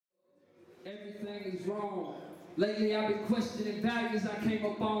everything is wrong. Lately I've been questioning values I came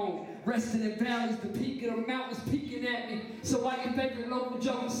up on. Resting in valleys, the peak of the mountains peeking at me. So why your favorite local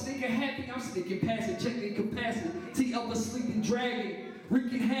joke is sneaking happy? I'm sneaking past it, checking capacity of a sleeping dragon,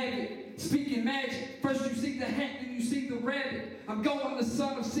 wreaking havoc, speaking magic. First you see the hat, then you see the rabbit. I'm going the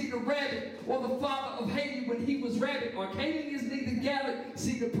son of Cedar Rabbit, or the father of Haiti when he was rabbit. Arcadian is neither Gallic,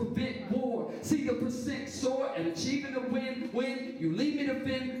 see to prevent war, see the percent soar and achieving a win. When you leave me to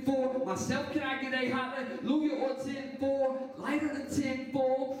fend for myself, can I get a hallelujah or 10-4? Lighter than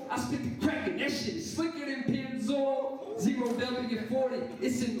 10-4. I spit the crackin', that shit is slicker than Pennzoil. 0W40,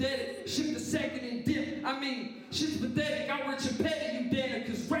 it's synthetic. Shift a second and dip. I mean, shit's pathetic. I'm rich and petty, you damn it.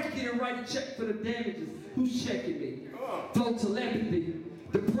 Cause Frank didn't write a check for the damages. Who's checking me? Flow telepathy.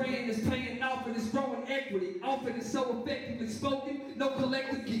 The praying is paying off and it's growing equity. Often it's so effectively spoken. No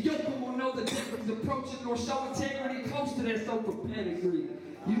collective Kiyoko will know the difference approaching or show integrity close to that sofa pedigree.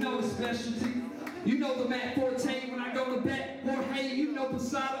 You know the specialty. You know the Matt Forte when I go to bat. Jorge, you know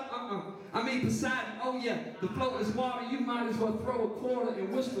Posada. I mean Poseidon. Oh yeah, the float is water. You might as well throw a quarter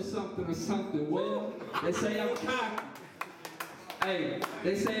and wish for something or something. Well, they say I'm cocky. Hey,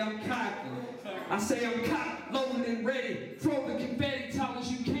 they say I'm cocky. I say I'm cocked, loaded and ready. Throw the confetti tall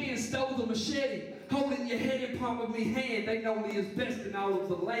as you can, stow the machete. Holding your head in palm of me hand. They know me as best in all of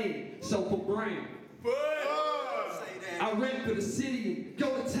the land. So for Brown. I rep for the city and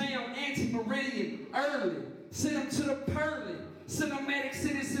go to town anti-meridian early. Send them to the pearly. Cinematic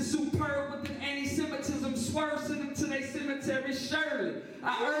citizen superb with an anti-Semitism swerve. Send them to their cemetery surely.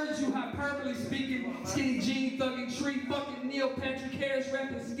 I urge you, hyperbole speaking, skinny jean thugging tree fucking Neil Patrick Harris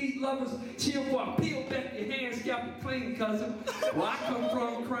rapping skeet lovers. Chill for I peel back your hands, scalp it clean, cousin. Where I come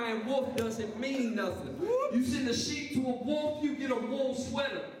from, crying wolf doesn't mean nothing. You send a sheep to a wolf, you get a wool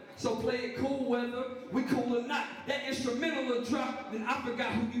sweater. So play it cool whether we cool or not. That instrumental will drop, then I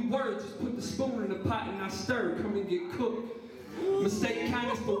forgot who you were. Just put the spoon in the pot and I stir. Come and get cooked. Mistake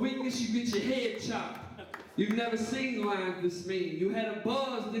kindness for weakness, you get your head chopped. You've never seen lines this mean. You had a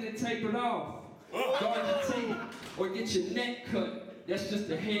buzz, then it tapered off. Guard your teeth or get your neck cut. That's just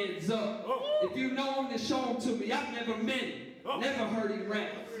a heads up. If you know him, then show him to me. I've never met him, never heard him rap.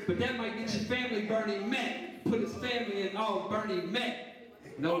 But that might get your family Bernie Mac. Put his family in all Bernie Mac.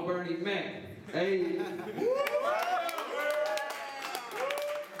 No Bernie Mac. Hey.